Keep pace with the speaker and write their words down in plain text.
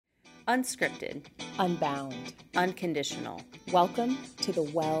Unscripted, Unbound. unconditional. Welcome to the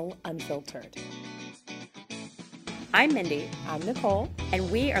Well Unfiltered. I'm Mindy, I'm Nicole,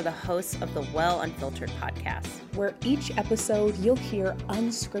 and we are the hosts of the Well Unfiltered podcast. where each episode you'll hear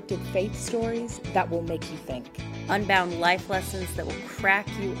unscripted faith stories that will make you think. Unbound life lessons that will crack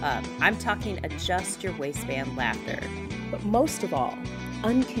you up. I'm talking adjust your waistband laughter. But most of all,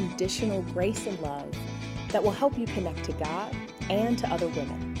 unconditional grace and love that will help you connect to God and to other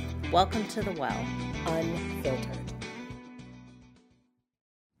women. Welcome to the Well. Unfiltered.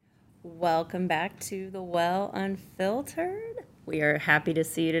 Welcome back to the Well Unfiltered. We are happy to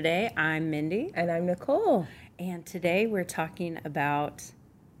see you today. I'm Mindy, And I'm Nicole. and today we're talking about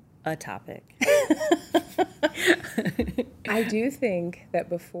a topic. I do think that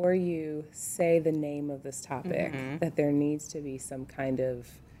before you say the name of this topic, that there needs to be some kind of,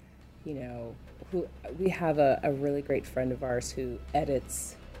 who we have a really great friend of ours who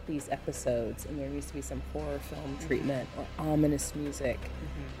edits these episodes, and there needs to be some horror film treatment or ominous music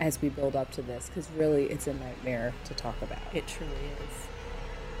as we build up to this, because really it's a nightmare to talk about. It truly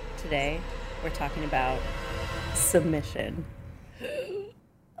is. Today we're talking about submission.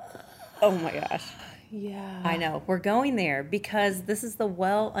 Oh my gosh. Yeah. I know. We're going there because this is the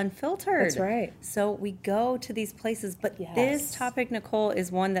Well Unfiltered. That's right. So we go to these places. But Yes. this topic, Nicole,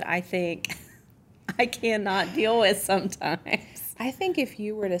 is one that I think I cannot deal with sometimes. I think if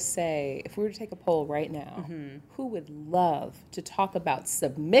we were to take a poll right now, who would love to talk about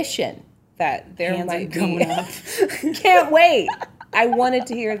submission, that there Hands are might going be. up. Can't wait. I wanted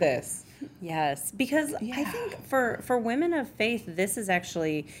to hear this. Yes, because I think for women of faith, this is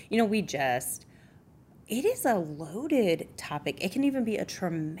actually, it is a loaded topic. It can even be a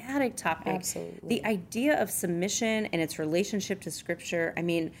traumatic topic. Absolutely. The idea of submission and its relationship to Scripture,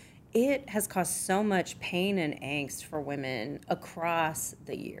 it has caused so much pain and angst for women across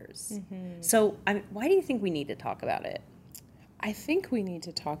the years. So why do you think we need to talk about it? I think we need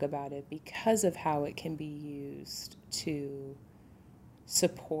to talk about it because of how it can be used to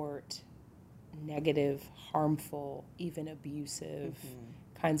support negative, harmful, even abusive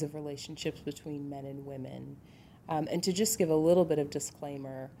kinds of relationships between men and women. And to just give a little bit of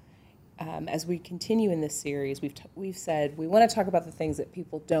disclaimer, as we continue in this series, we've said we want to talk about the things that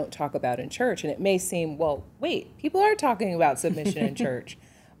people don't talk about in church. And it may seem, well, wait, people are talking about submission in church.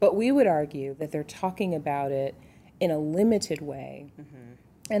 But we would argue that they're talking about it in a limited way,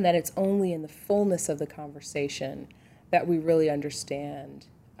 and that it's only in the fullness of the conversation that we really understand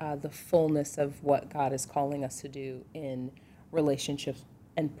the fullness of what God is calling us to do in relationships,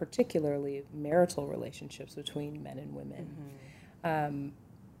 and particularly marital relationships between men and women.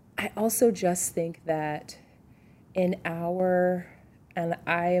 I also just think that and I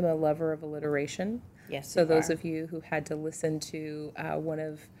am a lover of alliteration. Yes. So those of you who had to listen to one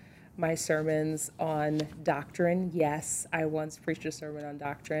of my sermons on doctrine, yes, I once preached a sermon on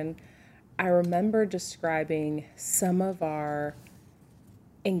doctrine. I remember describing some of our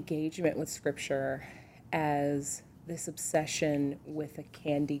engagement with Scripture as this obsession with a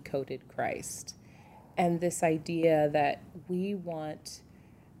candy-coated Christ, and this idea that we want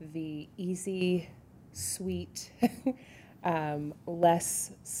the easy, sweet,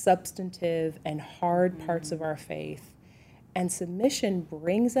 less substantive and hard parts of our faith. And submission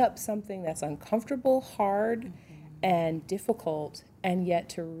brings up something that's uncomfortable, hard, and difficult, and yet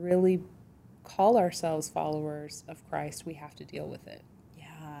to really call ourselves followers of Christ, we have to deal with it.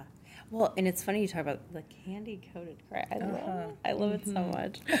 Yeah. Well, and it's funny you talk about the candy-coated Christ. I love it so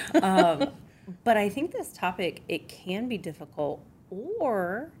much. But I think this topic, it can be difficult,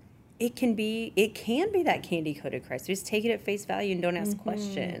 or it can be that candy-coated Christ. You just take it at face value and don't ask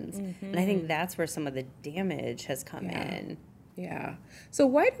questions. And I think that's where some of the damage has come in. Yeah. So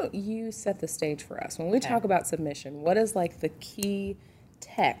why don't you set the stage for us? When we talk about submission, what is like the key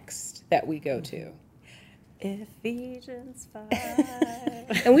text that we go to? Ephesians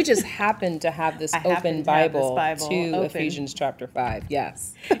 5. And we just happen to have this open Bible to open. Ephesians chapter 5.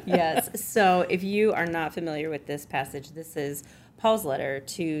 Yes. Yes. So if you are not familiar with this passage, this is Paul's letter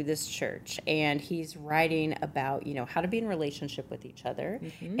to this church, and he's writing about, how to be in relationship with each other.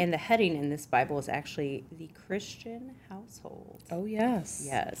 And the heading in this Bible is actually the Christian household. Oh, yes.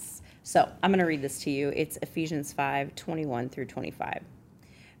 Yes. So I'm going to read this to you. It's Ephesians 5:21 through 25.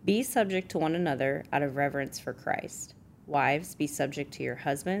 Be subject to one another out of reverence for Christ. Wives, be subject to your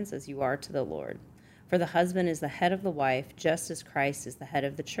husbands as you are to the Lord. For the husband is the head of the wife, just as Christ is the head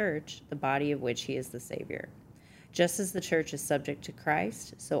of the church, the body of which he is the Savior. Just as the church is subject to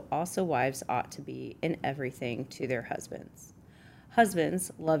Christ, so also wives ought to be in everything to their husbands.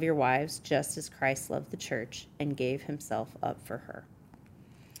 Husbands, love your wives just as Christ loved the church and gave himself up for her.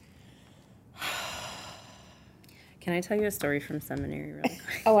 Can I tell you a story from seminary really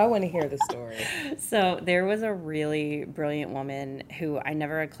quick? Oh, I want to hear the story. So there was a really brilliant woman who I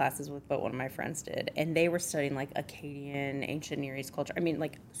never had classes with, but one of my friends did. And they were studying like Akkadian, ancient Near East culture. I mean,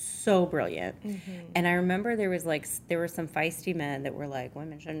 like so brilliant. And I remember there were some feisty men that were like,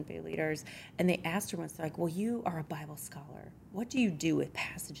 women shouldn't be leaders. And they asked her once, they're like, well, you are a Bible scholar. What do you do with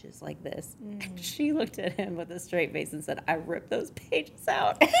passages like this? And she looked at him with a straight face and said, I rip those pages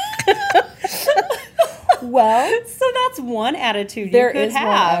out. Well, so that's one attitude there you could is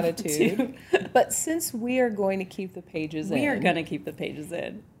have. one attitude. But since we are going to keep the pages in. We are going to keep the pages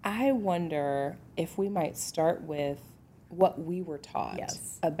in. I wonder if we might start with what we were taught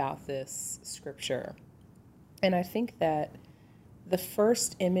about this scripture. And I think that the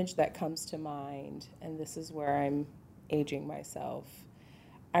first image that comes to mind, and this is where I'm aging myself,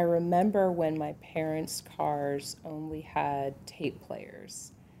 I remember when my parents' cars only had tape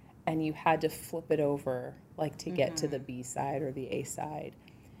players. And you had to flip it over, like to get to the B side or the A side.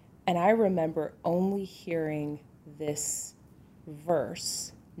 And I remember only hearing this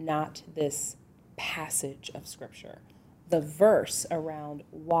verse, not this passage of scripture. The verse around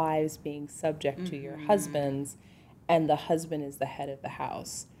wives being subject to your husbands, and the husband is the head of the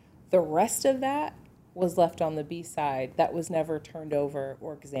house. The rest of that was left on the B side. That was never turned over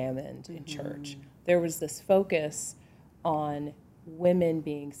or examined in church. There was this focus on women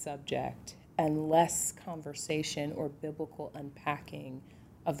being subject and less conversation or biblical unpacking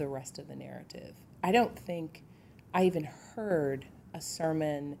of the rest of the narrative. I don't think I even heard a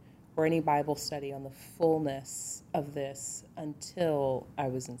sermon or any Bible study on the fullness of this until I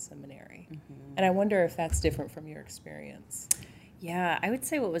was in seminary. And I wonder if that's different from your experience. Yeah, I would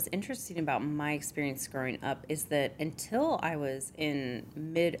say what was interesting about my experience growing up is that until I was in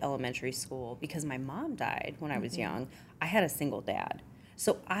mid-elementary school, because my mom died when I was young, I had a single dad.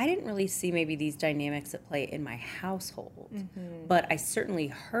 So I didn't really see maybe these dynamics at play in my household, but I certainly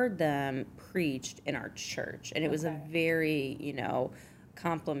heard them preached in our church. And it was a very,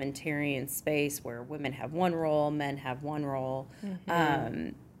 complementarian space where women have one role, men have one role.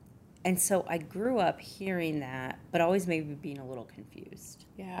 And so I grew up hearing that, but always maybe being a little confused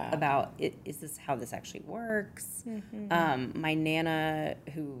about is this how this actually works? My Nana,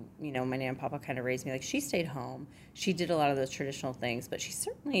 who, my Nana and Papa kind of raised me, like she stayed home. She did a lot of those traditional things, but she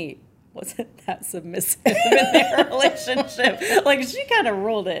certainly wasn't that submissive in their relationship. Like she kind of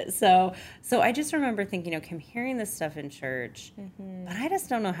ruled it. So I just remember thinking, okay, I'm hearing this stuff in church, but I just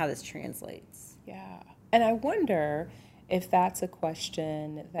don't know how this translates. Yeah. And I wonder if that's a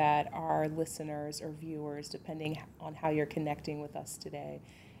question that our listeners or viewers, depending on how you're connecting with us today,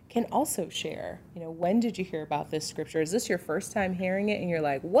 can also share. When did you hear about this scripture? Is this your first time hearing it and you're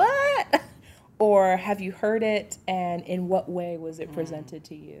like, what? Or have you heard it, and in what way was it presented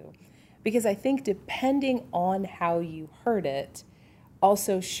to you? Because I think depending on how you heard it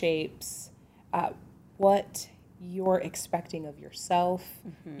also shapes what you're expecting of yourself,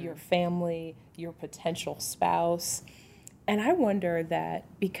 your family, your potential spouse. And I wonder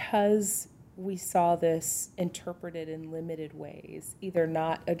that because we saw this interpreted in limited ways, either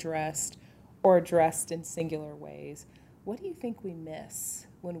not addressed or addressed in singular ways, what do you think we miss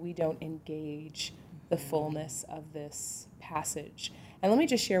when we don't engage the fullness of this passage? And let me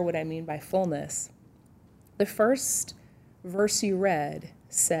just share what I mean by fullness. The first verse you read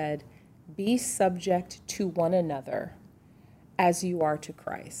said, "Be subject to one another as you are to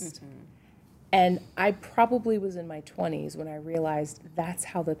Christ." And I probably was in my 20s when I realized that's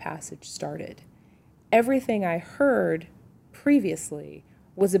how the passage started. Everything I heard previously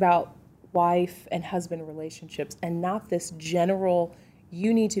was about wife and husband relationships and not this general,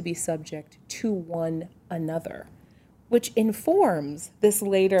 you need to be subject to one another, which informs this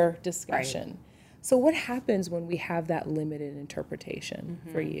later discussion. Right. So what happens when we have that limited interpretation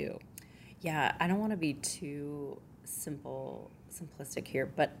for you? Yeah, I don't want to be too simplistic here,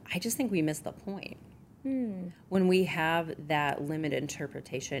 but I just think we miss the point when we have that limited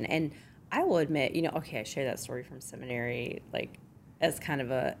interpretation. And I will admit, okay, I share that story from seminary, like as kind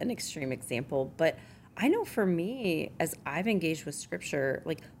of an extreme example, but I know for me, as I've engaged with scripture,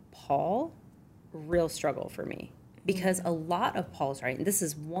 like Paul, real struggle for me. Because a lot of Paul's writing, this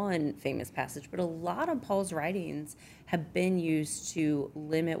is one famous passage, but a lot of Paul's writings have been used to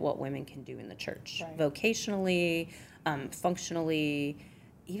limit what women can do in the church, vocationally, functionally,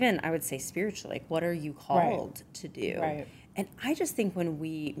 even I would say spiritually. Like, what are you called to do? Right. And I just think when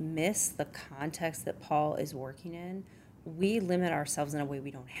we miss the context that Paul is working in, we limit ourselves in a way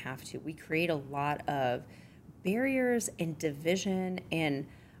we don't have to. We create a lot of barriers and division, and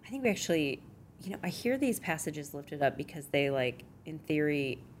I think we actually... I hear these passages lifted up because they, in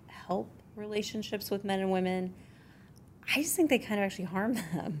theory, help relationships with men and women. I just think they kind of actually harm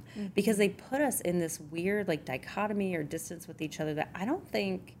them because they put us in this weird like dichotomy or distance with each other that I don't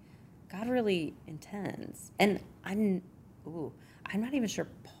think God really intends. And I'm not even sure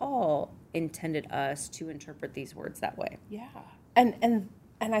Paul intended us to interpret these words that way. Yeah. And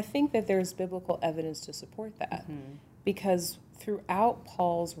I think that there's biblical evidence to support that. Because throughout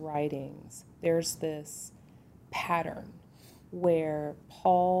Paul's writings, there's this pattern where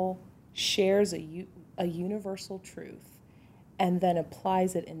Paul shares a universal truth and then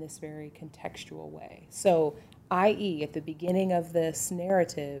applies it in this very contextual way. So, i.e., at the beginning of this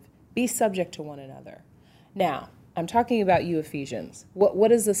narrative, be subject to one another. Now, I'm talking about you, Ephesians. What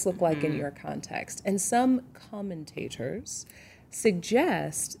does this look like in your context? And some commentators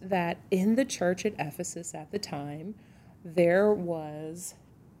suggest that in the church at Ephesus at the time, there was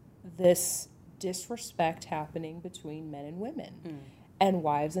this disrespect happening between men and women and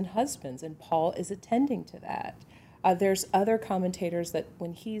wives and husbands, and Paul is attending to that. There's other commentators that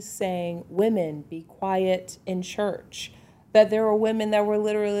when he's saying, women, be quiet in church, that there were women that were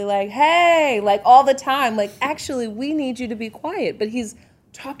literally like, hey, like all the time, like, actually, we need you to be quiet. But he's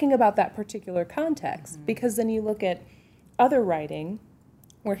talking about that particular context because then you look at other writing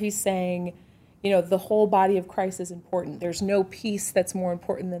where he's saying, the whole body of Christ is important. There's no piece that's more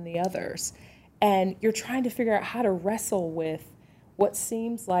important than the others. And you're trying to figure out how to wrestle with what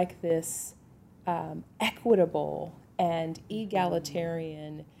seems like this equitable and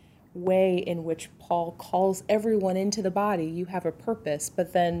egalitarian way in which Paul calls everyone into the body. You have a purpose,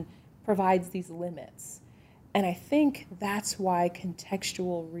 but then provides these limits. And I think that's why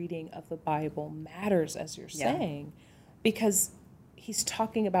contextual reading of the Bible matters, as you're saying, because he's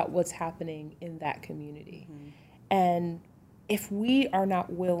talking about what's happening in that community. And if we are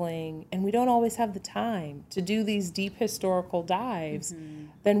not willing, and we don't always have the time to do these deep historical dives,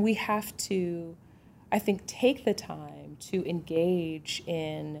 then we have to, I think, take the time to engage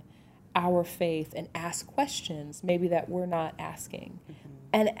in our faith and ask questions maybe that we're not asking.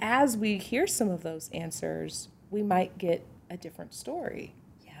 And as we hear some of those answers, we might get a different story.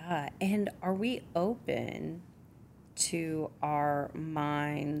 Yeah, and are we open to our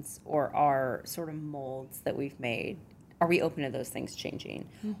minds or our sort of molds that we've made? Are we open to those things changing?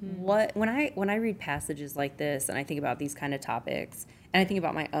 When I read passages like this and I think about these kind of topics and I think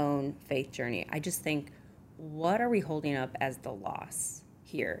about my own faith journey, I just think, what are we holding up as the loss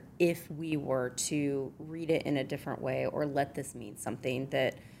here if we were to read it in a different way or let this mean something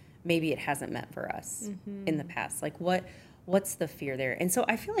that maybe it hasn't meant for us in the past? Like what's the fear there? And so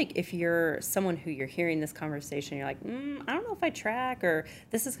I feel like if you're someone who you're hearing this conversation, you're like, I don't know if I track, or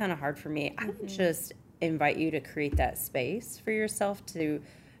this is kind of hard for me. I would just invite you to create that space for yourself to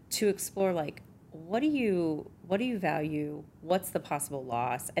explore, like, what do you value? What's the possible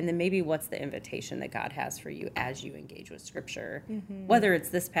loss? And then maybe what's the invitation that God has for you as you engage with Scripture, whether it's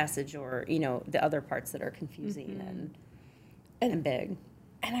this passage or, the other parts that are confusing and big.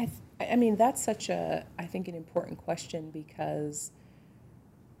 And I mean, that's such I think, an important question, because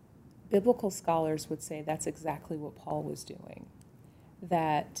biblical scholars would say that's exactly what Paul was doing.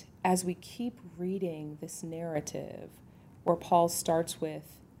 That as we keep reading this narrative where Paul starts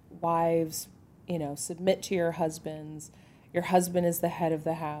with, wives, submit to your husband is the head of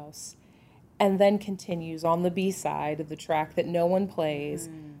the house, and then continues on the B side of the track that no one plays,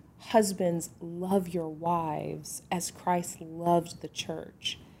 husbands, love your wives as Christ loved the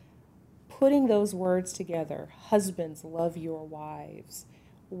church. Putting those words together, husbands, love your wives,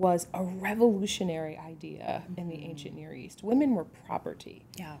 was a revolutionary idea in the ancient Near East. Women were property.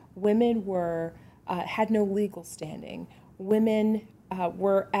 Yeah. Women were had no legal standing. Women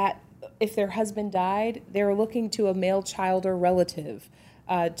were if their husband died, they were looking to a male child or relative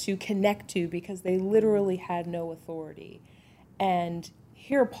to connect to, because they literally had no authority. And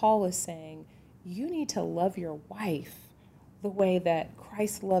here Paul is saying, you need to love your wife the way that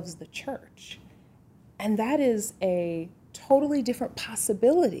Christ loves the church. And that is a totally different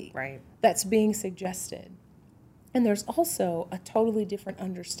possibility that's being suggested. And there's also a totally different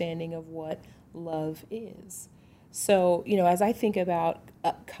understanding of what love is. So, as I think about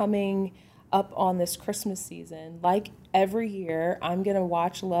coming up on this Christmas season, like every year, I'm going to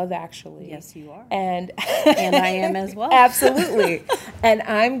watch Love Actually. Yes, you are. And I am as well. Absolutely. And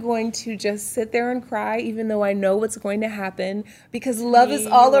I'm going to just sit there and cry, even though I know what's going to happen, because love is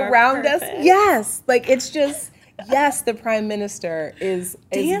all around us. Yes. Like, it's just, yes, the prime minister is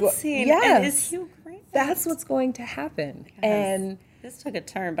dancing. Yes. And is Hugh Grant. That's what's going to happen. Yes. And this took a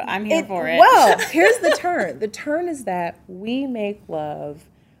turn, but I'm here for it. Well, here's the turn. The turn is that we make love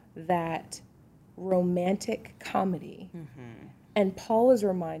that romantic comedy. And Paul is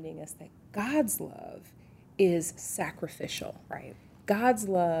reminding us that God's love is sacrificial. Right. God's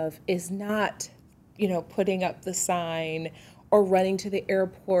love is not, putting up the sign or running to the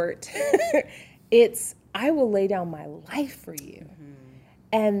airport. It's, I will lay down my life for you. Mm-hmm.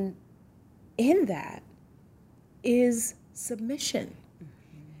 And in that is submission. Mm-hmm.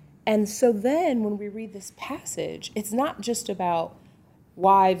 And so then when we read this passage, it's not just about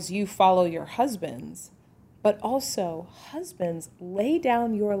wives, you follow your husbands, but also husbands, lay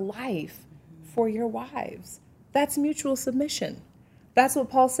down your life for your wives. That's mutual submission. That's what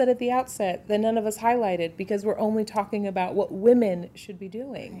Paul said at the outset that none of us highlighted because we're only talking about what women should be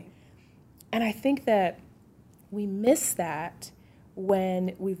doing. Right. And I think that we miss that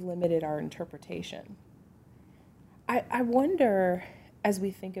when we've limited our interpretation. I wonder, as we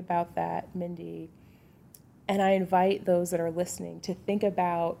think about that, Mindy, and I invite those that are listening to think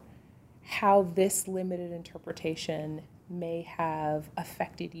about how this limited interpretation may have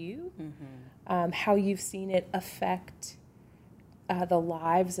affected you, how you've seen it affect the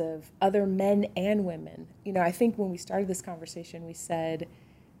lives of other men and women. I think when we started this conversation, we said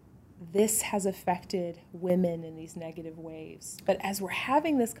this has affected women in these negative ways. But as we're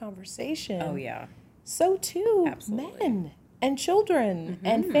having this conversation, so too men and children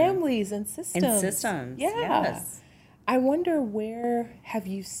and families and systems. Yes. I wonder, where have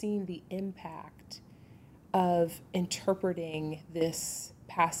you seen the impact of interpreting this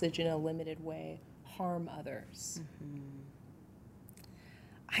passage in a limited way harm others? Mm-hmm.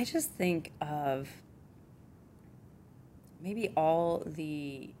 I just think of maybe all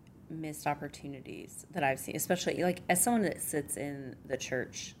the missed opportunities that I've seen, especially like as someone that sits in the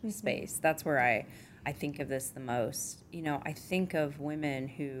church space. That's where I think of this the most. I think of women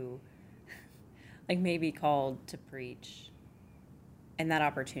who like may be called to preach, and that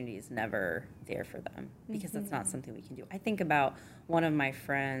opportunity is never there for them because that's not something we can do. I think about one of my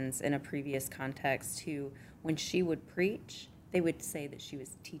friends in a previous context who, when she would preach, they would say that she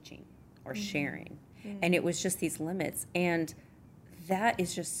was teaching or sharing. And it was just these limits. And that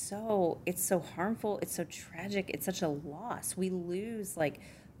is just it's so harmful. It's so tragic. It's such a loss. We lose like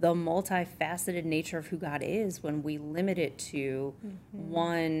the multifaceted nature of who God is when we limit it to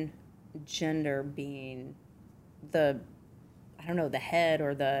one gender being the head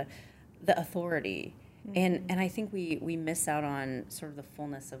or the authority. And I think we miss out on sort of the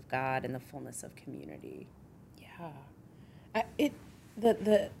fullness of God and the fullness of community. Yeah.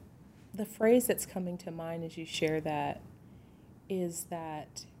 The phrase that's coming to mind as you share that is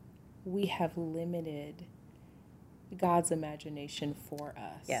that we have limited God's imagination for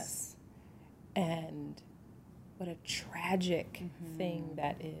us. Yes. And what a tragic thing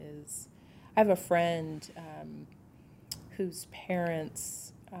that is. I have a friend whose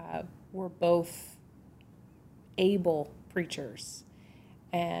parents were both able preachers,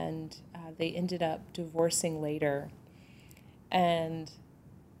 and they ended up divorcing later. And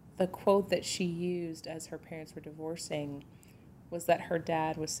the quote that she used as her parents were divorcing was that her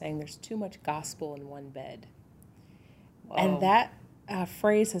dad was saying, "There's too much gospel in one bed." Whoa. And that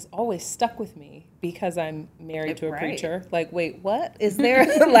phrase has always stuck with me because I'm married to a preacher. Like, wait, what? Is there,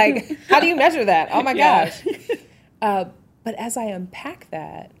 like, how do you measure that? Oh my gosh. But as I unpack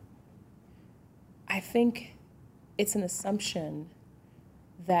that, I think it's an assumption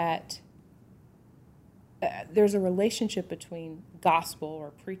that there's a relationship between gospel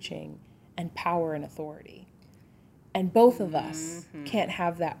or preaching and power and authority. And both of us can't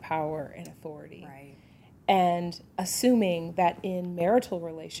have that power and authority. Right. And assuming that in marital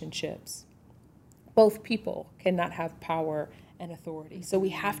relationships, both people cannot have power and authority. So we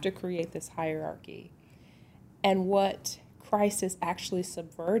have to create this hierarchy. And what Christ is actually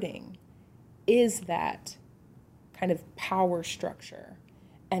subverting is that kind of power structure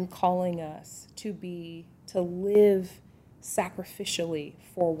and calling us to live sacrificially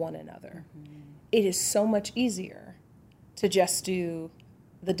for one another. It is so much easier to just do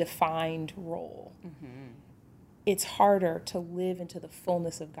the defined role. It's harder to live into the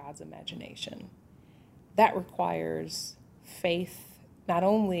fullness of God's imagination. That requires faith, not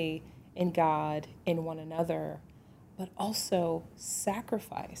only in God, in one another, but also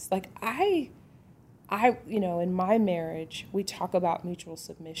sacrifice. Like I, in my marriage, we talk about mutual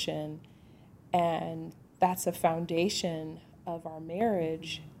submission, and that's a foundation of our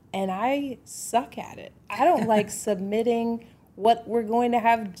marriage. And I suck at it. I don't like submitting what we're going to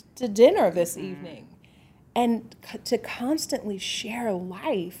have to dinner this evening. And to constantly share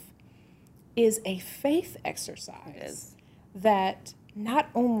life is a faith exercise that not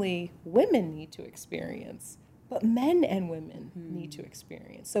only women need to experience, but men and women need to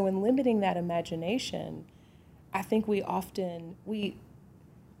experience. So in limiting that imagination, I think we often, we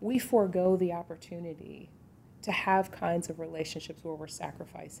forego the opportunity to have kinds of relationships where we're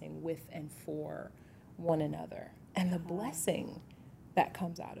sacrificing with and for one another, and the blessing that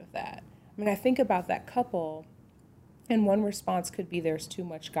comes out of that. I mean, I think about that couple, and one response could be there's too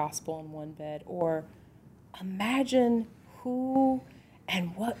much gospel in one bed, or imagine who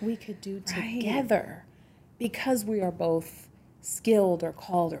and what we could do together because we are both skilled or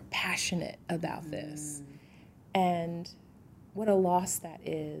called or passionate about this. And what a loss that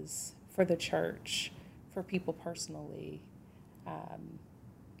is for the church, for people personally,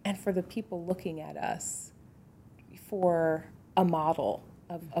 and for the people looking at us for a model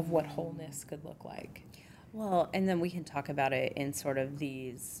of what wholeness could look like. Well, and then we can talk about it in sort of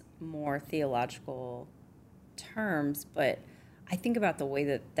these more theological terms, but I think about the way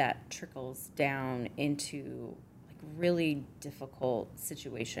that that trickles down into like really difficult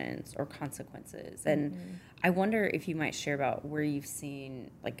situations or consequences. And I wonder if you might share about where you've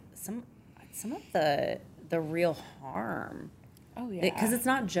seen like some of the real harm. Oh, yeah. Because it's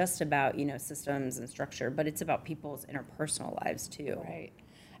not just about, systems and structure, but it's about people's interpersonal lives too. Right.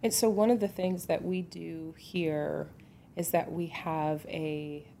 And so one of the things that we do here is that we have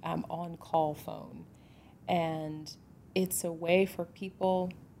a on-call phone. And it's a way for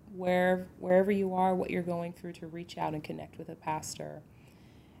people, wherever you are, what you're going through, to reach out and connect with a pastor.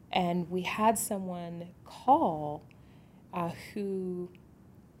 And we had someone call who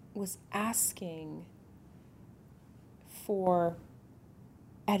was asking for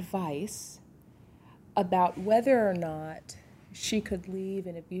advice about whether or not she could leave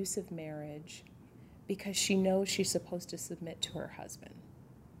an abusive marriage because she knows she's supposed to submit to her husband.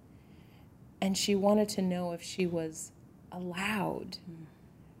 And she wanted to know if she was allowed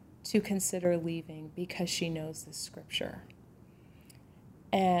to consider leaving because she knows this scripture.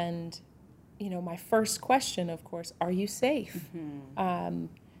 And, my first question, of course, are you safe? And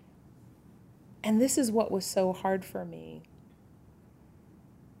this is what was so hard for me.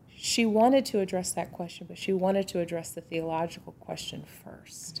 She wanted to address that question, but she wanted to address the theological question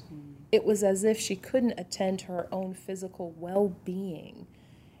first. It was as if she couldn't attend to her own physical well-being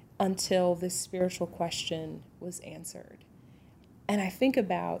until this spiritual question was answered. And I think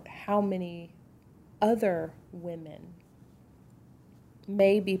about how many other women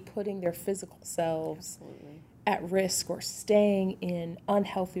may be putting their physical selves at risk or staying in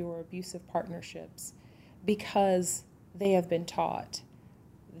unhealthy or abusive partnerships because they have been taught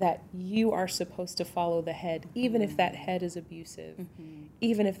that you are supposed to follow the head, even if that head is abusive,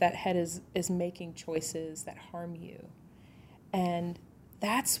 even if that head is making choices that harm you. And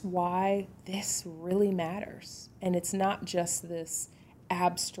that's why this really matters. And it's not just this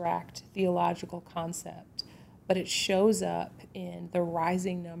abstract theological concept, but it shows up in the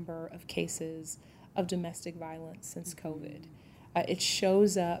rising number of cases of domestic violence since COVID. It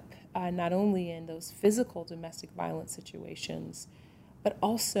shows up not only in those physical domestic violence situations, but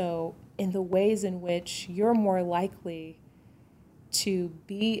also in the ways in which you're more likely to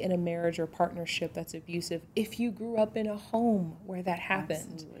be in a marriage or partnership that's abusive if you grew up in a home where that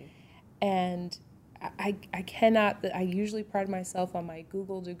happened. Absolutely. And I usually pride myself on my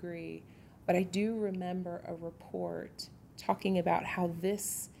Google degree, but I do remember a report talking about how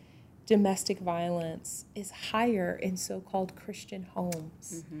this domestic violence is higher in so-called Christian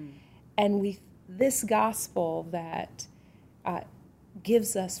homes. And this gospel that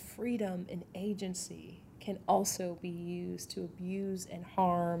gives us freedom and agency can also be used to abuse and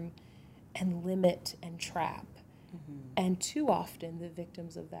harm and limit and trap. And too often the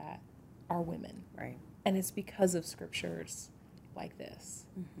victims of that are women. Right. And it's because of scriptures like this.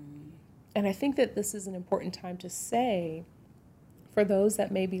 And I think that this is an important time to say, for those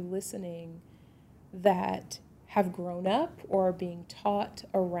that may be listening that have grown up or are being taught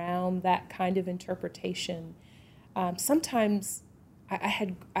around that kind of interpretation, sometimes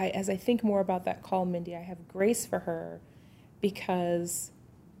as I think more about that call, Mindy, I have grace for her because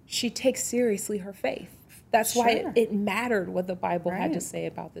she takes seriously her faith. That's why it mattered what the Bible had to say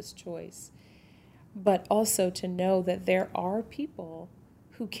about this choice. But also to know that there are people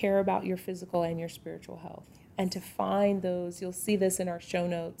who care about your physical and your spiritual health. And to find those, you'll see this in our show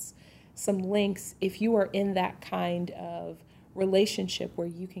notes, some links if you are in that kind of relationship where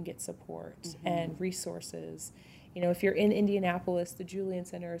you can get support and resources. If you're in Indianapolis, the Julian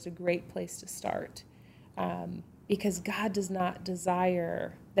Center is a great place to start because God does not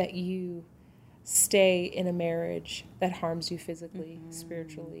desire that you stay in a marriage that harms you physically,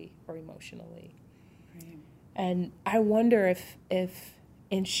 spiritually, or emotionally. Right. And I wonder if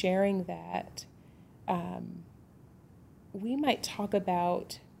in sharing that, we might talk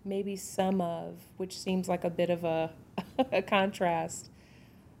about maybe some of, which seems like a bit of a contrast,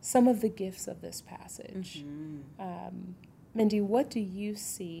 some of the gifts of this passage. Mindy, what do you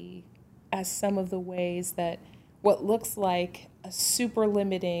see as some of the ways that what looks like a super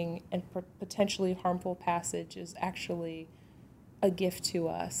limiting and potentially harmful passage is actually a gift to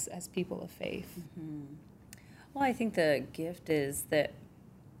us as people of faith? Well, I think the gift is that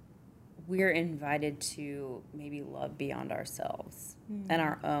we're invited to maybe love beyond ourselves and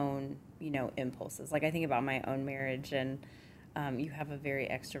our own, impulses. Like I think about my own marriage, and you have a very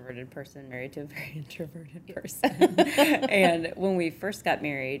extroverted person married to a very introverted person. And when we first got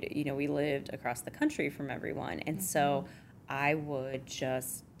married, we lived across the country from everyone. And so I would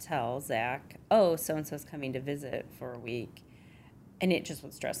just tell Zach, oh, so-and-so's coming to visit for a week. And it just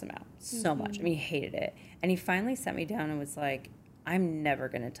would stress him out so much. I mean, he hated it. And he finally sat me down and was like, I'm never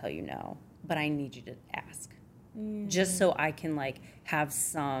going to tell you no, but I need you to ask. Just so I can, have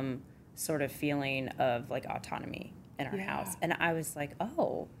some sort of feeling of, autonomy in our house. And I was like,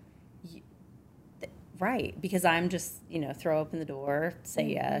 oh, right. Because I'm just, throw open the door, say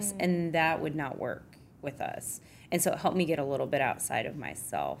yes. And that would not work with us. And so it helped me get a little bit outside of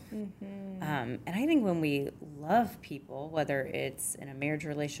myself. And I think when we love people, whether it's in a marriage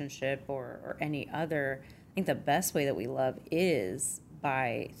relationship or any other, I think the best way that we love is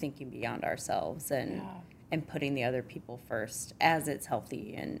by thinking beyond ourselves and putting the other people first as it's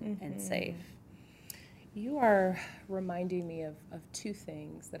healthy and safe. You are reminding me of two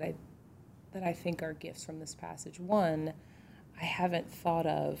things that I think are gifts from this passage. One, I haven't thought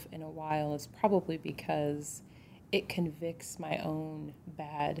of in a while. It's probably because it convicts my own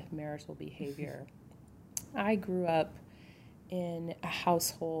bad marital behavior. I grew up in a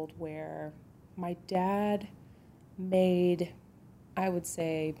household where my dad made, I would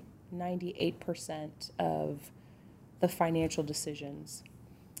say, 98% of the financial decisions,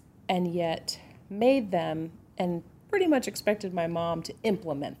 and yet made them and pretty much expected my mom to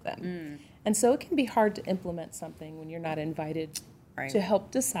implement them. And so it can be hard to implement something when you're not invited to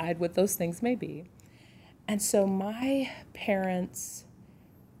help decide what those things may be. And so my parents'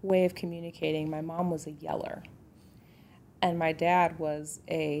 way of communicating, my mom was a yeller, and my dad was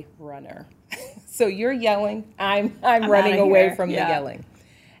a runner. So you're yelling, I'm running away from the yelling.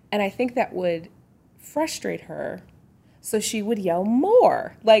 And I think that would frustrate her, so she would yell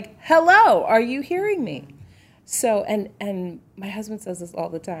more, like, hello, are you hearing me? So, and my husband says this all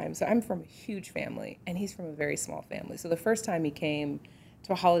the time. So I'm from a huge family, and he's from a very small family. So the first time he came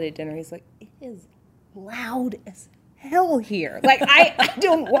to a holiday dinner, he's like, it is loud as hell here. Like, I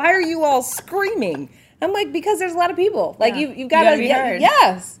don't, why are you all screaming? I'm like, because there's a lot of people. Like, you've got to be heard.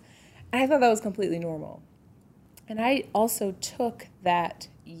 Yes. And I thought that was completely normal. And I also took that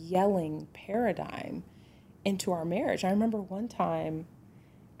yelling paradigm into our marriage. I remember one time,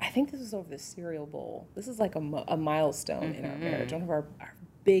 I think this was over the cereal bowl. This is like a milestone in our marriage. One of our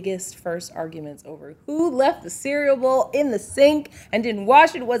biggest first arguments over who left the cereal bowl in the sink and didn't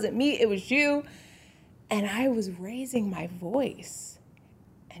wash it. It wasn't me, it was you. And I was raising my voice.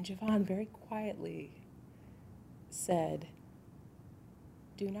 And Javon very quietly said,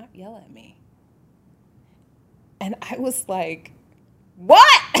 do not yell at me. And I was like,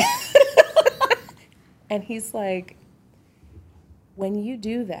 what? And he's like, when you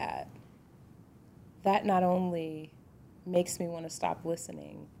do that, that not only makes me want to stop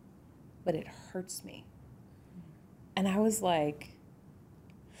listening, but it hurts me. And I was like,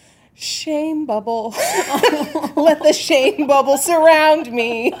 shame bubble. Let the shame bubble surround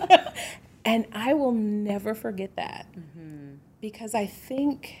me. And I will never forget that. Because I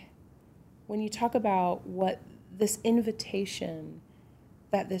think when you talk about what this invitation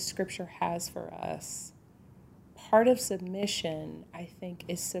that this scripture has for us, part of submission, I think,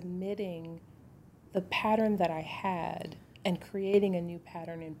 is submitting the pattern that I had and creating a new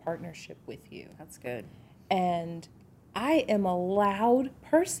pattern in partnership with you. That's good. And I am a loud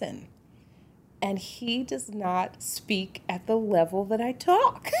person, and he does not speak at the level that I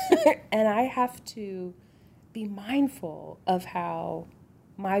talk. And I have to be mindful of how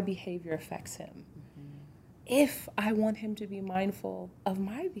my behavior affects him. If I want him to be mindful of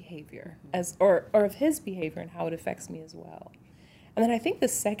my behavior or of his behavior and how it affects me as well. And then I think the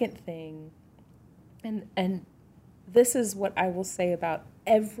second thing, and this is what I will say about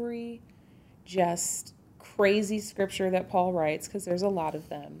every just crazy scripture that Paul writes, because there's a lot of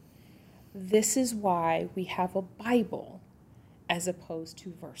them. This is why we have a Bible as opposed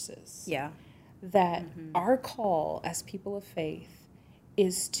to verses. Yeah. That our call as people of faith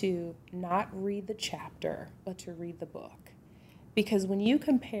is to not read the chapter, but to read the book. Because when you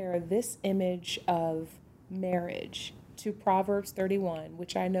compare this image of marriage to Proverbs 31,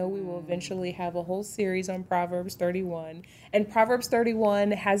 which I know we will eventually have a whole series on Proverbs 31. And Proverbs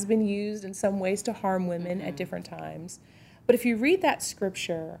 31 has been used in some ways to harm women at different times. But if you read that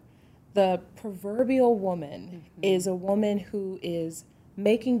scripture, the proverbial woman is a woman who is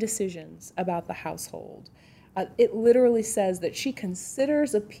making decisions about the household. It literally says that she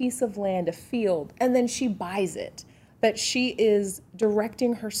considers a piece of land, a field, and then she buys it. That she is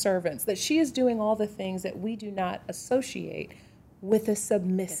directing her servants, that she is doing all the things that we do not associate with a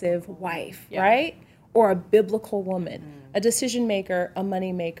submissive wife, right? Or a biblical woman, a decision maker, a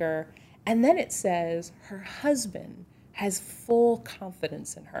money maker. And then it says her husband has full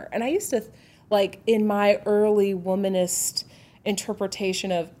confidence in her. And I used to, like, in my early womanist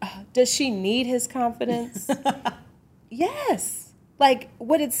interpretation of, does she need his confidence? Yes. Like,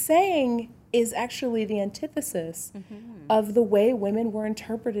 what it's saying is actually the antithesis of the way women were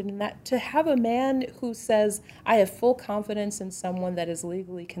interpreted, in that to have a man who says, I have full confidence in someone that is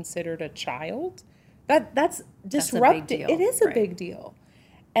legally considered a child, that's disruptive. It is a big deal.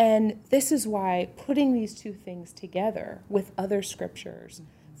 And this is why putting these two things together with other scriptures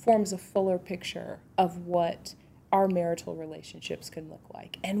forms a fuller picture of what our marital relationships can look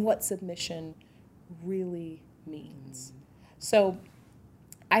like and what submission really means. So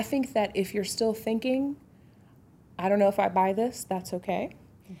I think that if you're still thinking, I don't know if I buy this, that's okay.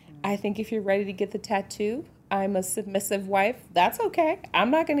 I think if you're ready to get the tattoo, I'm a submissive wife, that's okay. I'm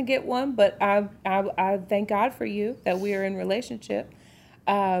not going to get one, but I thank God for you that we are in relationship.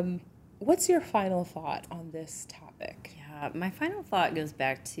 What's your final thought on this topic? Yeah, my final thought goes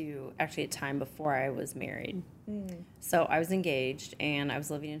back to actually a time before I was married. So I was engaged and I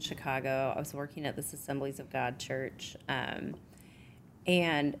was living in Chicago. I was working at this Assemblies of God church.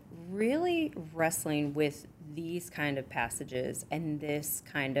 And really wrestling with these kind of passages and this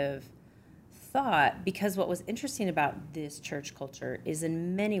kind of thought, because what was interesting about this church culture is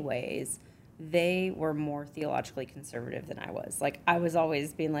in many ways they were more theologically conservative than I was. Like, I was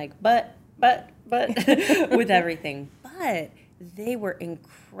always being like, but with everything. But they were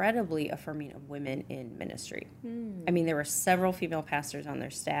incredibly affirming of women in ministry. I mean, there were several female pastors on their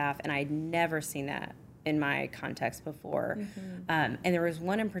staff, and I'd never seen that in my context before. And there was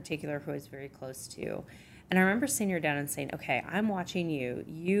one in particular who I was very close to. And I remember sitting her down and saying, okay, I'm watching you.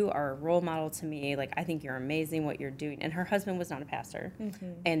 You are a role model to me. Like, I think you're amazing what you're doing. And her husband was not a pastor.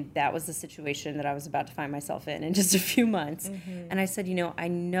 And that was the situation that I was about to find myself in just a few months. And I said, you know, I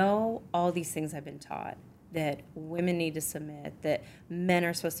know all these things I've been taught, that women need to submit, that men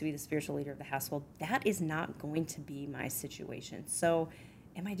are supposed to be the spiritual leader of the household. That is not going to be my situation. So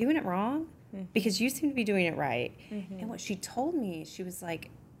am I doing it wrong? Because you seem to be doing it right. And what she told me, she was like,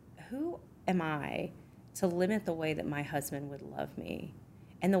 who am I to limit the way that my husband would love me?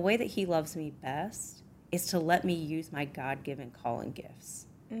 And the way that he loves me best is to let me use my God-given call and gifts.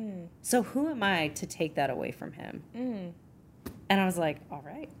 So who am I to take that away from him? And I was like, all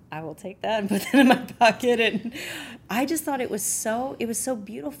right, I will take that and put that in my pocket. And I just thought it was so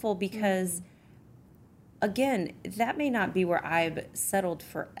beautiful because, again, that may not be where I've settled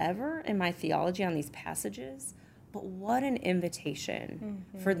forever in my theology on these passages, but what an invitation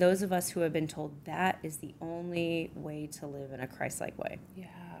for those of us who have been told that is the only way to live in a Christ-like way. Yeah.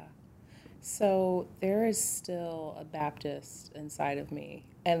 So there is still a Baptist inside of me,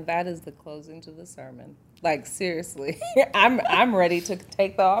 and that is the closing to the sermon. Like, seriously, I'm ready to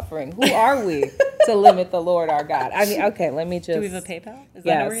take the offering. Who are we to limit the Lord our God? I mean, okay, let me just... Do we have a PayPal? Is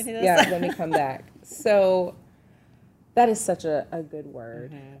that how we're going to do this? Yeah, let me come back. So that is such a good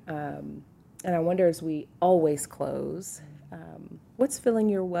word. And I wonder, as we always close, what's filling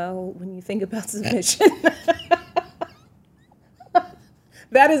your well when you think about submission?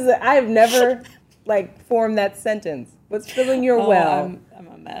 That is, I have never, formed that sentence. What's filling your well? I'm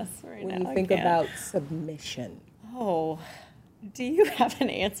a mess right now. When you think about submission. Oh, do you have an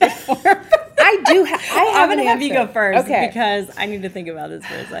answer for it? I do. I'm going to have you go first, okay, because I need to think about this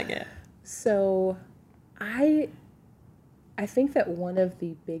for a second. So, I think that one of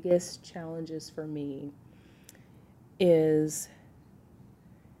the biggest challenges for me is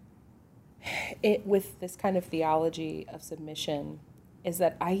with this kind of theology of submission, is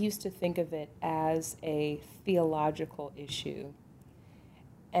that I used to think of it as a theological issue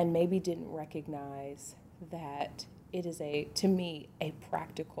and maybe didn't recognize that it is, to me, a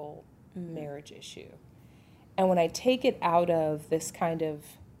practical marriage issue. And when I take it out of this kind of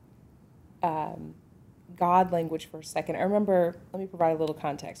God language for a second, I remember, let me provide a little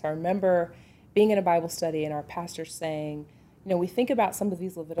context. I remember being in a Bible study and our pastor saying, we think about some of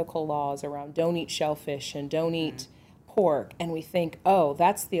these Levitical laws around don't eat shellfish and don't eat pork, and we think, oh,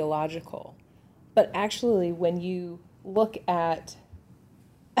 that's theological. But actually, when you look at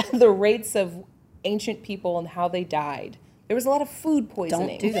the rates of ancient people and how they died, there was a lot of food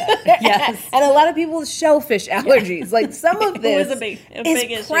poisoning. Don't do that. Yes. And a lot of people with shellfish allergies. Like some of this was a big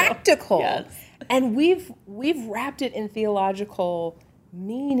is practical. Yes. And we've wrapped it in theological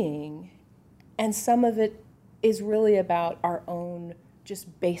meaning, and some of it is really about our own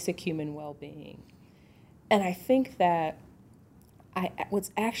just basic human well-being. And I think that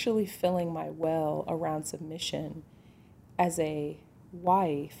what's actually filling my well around submission as a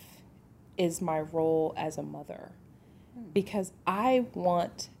wife is my role as a mother. Because I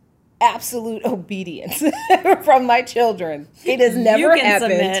want absolute obedience from my children. It has never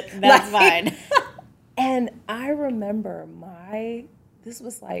happened. Submit. That's fine. And I remember this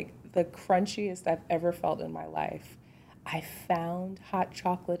was like the crunchiest I've ever felt in my life. I found hot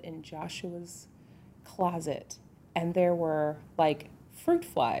chocolate in Joshua's closet, and there were like fruit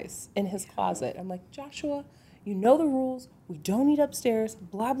flies in his closet. I'm like, Joshua, you know the rules. We don't eat upstairs,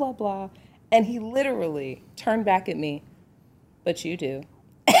 blah, blah, blah. And he literally turned back at me, but you do.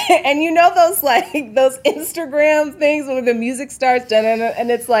 And you know those Instagram things where the music starts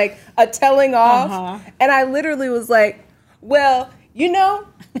and it's like a telling off. Uh-huh. And I literally was like, well, you know,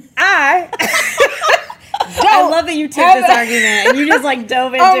 I love that you took this argument and you just like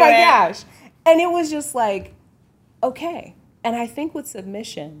dove into it. Oh my gosh. And it was just like, okay. And I think with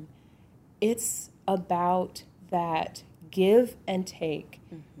submission, it's about that give and take,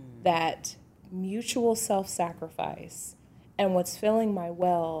 that mutual self-sacrifice. And what's filling my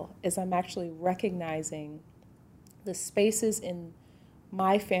well is I'm actually recognizing the spaces in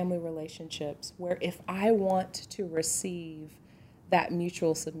my family relationships where if I want to receive that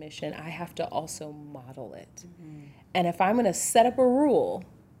mutual submission, I have to also model it. And if I'm going to set up a rule,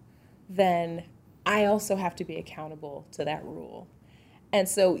 then I also have to be accountable to that rule. And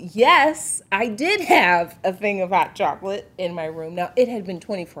so, yes, I did have a thing of hot chocolate in my room. Now, it had been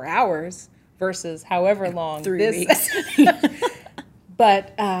 24 hours versus however long. 3 weeks.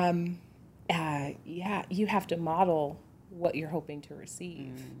 But, yeah, you have to model what you're hoping to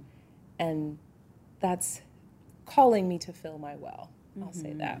receive. And that's calling me to fill my well. I'll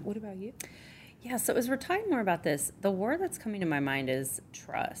say that. What about you? Yeah, so as we're talking more about this, the word that's coming to my mind is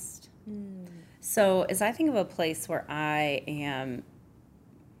trust. So as I think of a place where I am,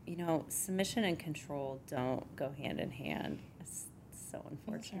 submission and control don't go hand in hand. It's so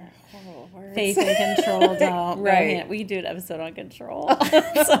unfortunate. Horrible words. Faith and control don't. Right. We could do an episode on control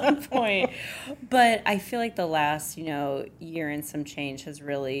at some point. But I feel like the last, year and some change has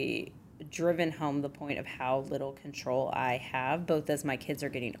really driven home the point of how little control I have, both as my kids are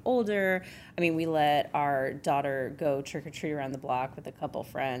getting older. I mean, we let our daughter go trick-or-treat around the block with a couple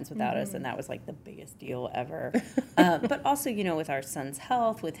friends without us, and that was like the biggest deal ever. But also, with our son's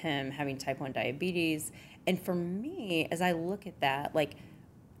health, with him having type 1 diabetes. And for me, as I look at that, like,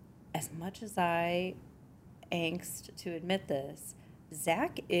 as much as I angst to admit this,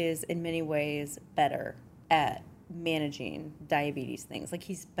 Zach is in many ways better at managing diabetes things. Like,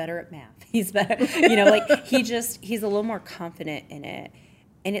 he's better at math. He's better, he's a little more confident in it.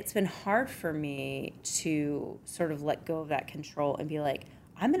 And it's been hard for me to sort of let go of that control and be like,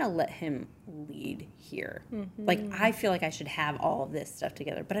 I'm going to let him lead here. Like, I feel like I should have all of this stuff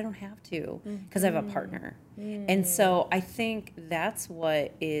together, but I don't have to because I have a partner. And so I think that's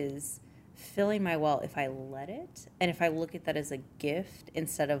what is filling my well if I let it, and if I look at that as a gift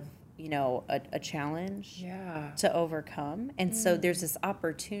instead of a challenge to overcome. And so there's this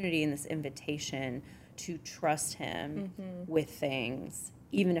opportunity and this invitation to trust him with things,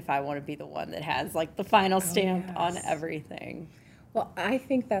 even if I want to be the one that has like the final stamp on everything. Well, I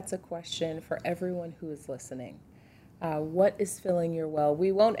think that's a question for everyone who is listening. What is filling your well?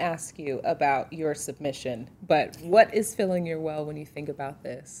 We won't ask you about your submission, but what is filling your well when you think about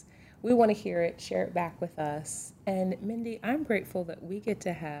this? We want to hear it, share it back with us. And Mindy, I'm grateful that we get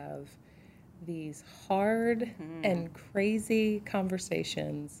to have these hard and crazy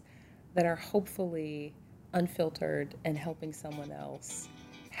conversations that are hopefully unfiltered and helping someone else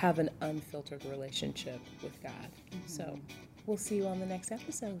have an unfiltered relationship with God. So we'll see you on the next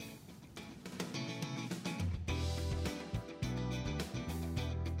episode.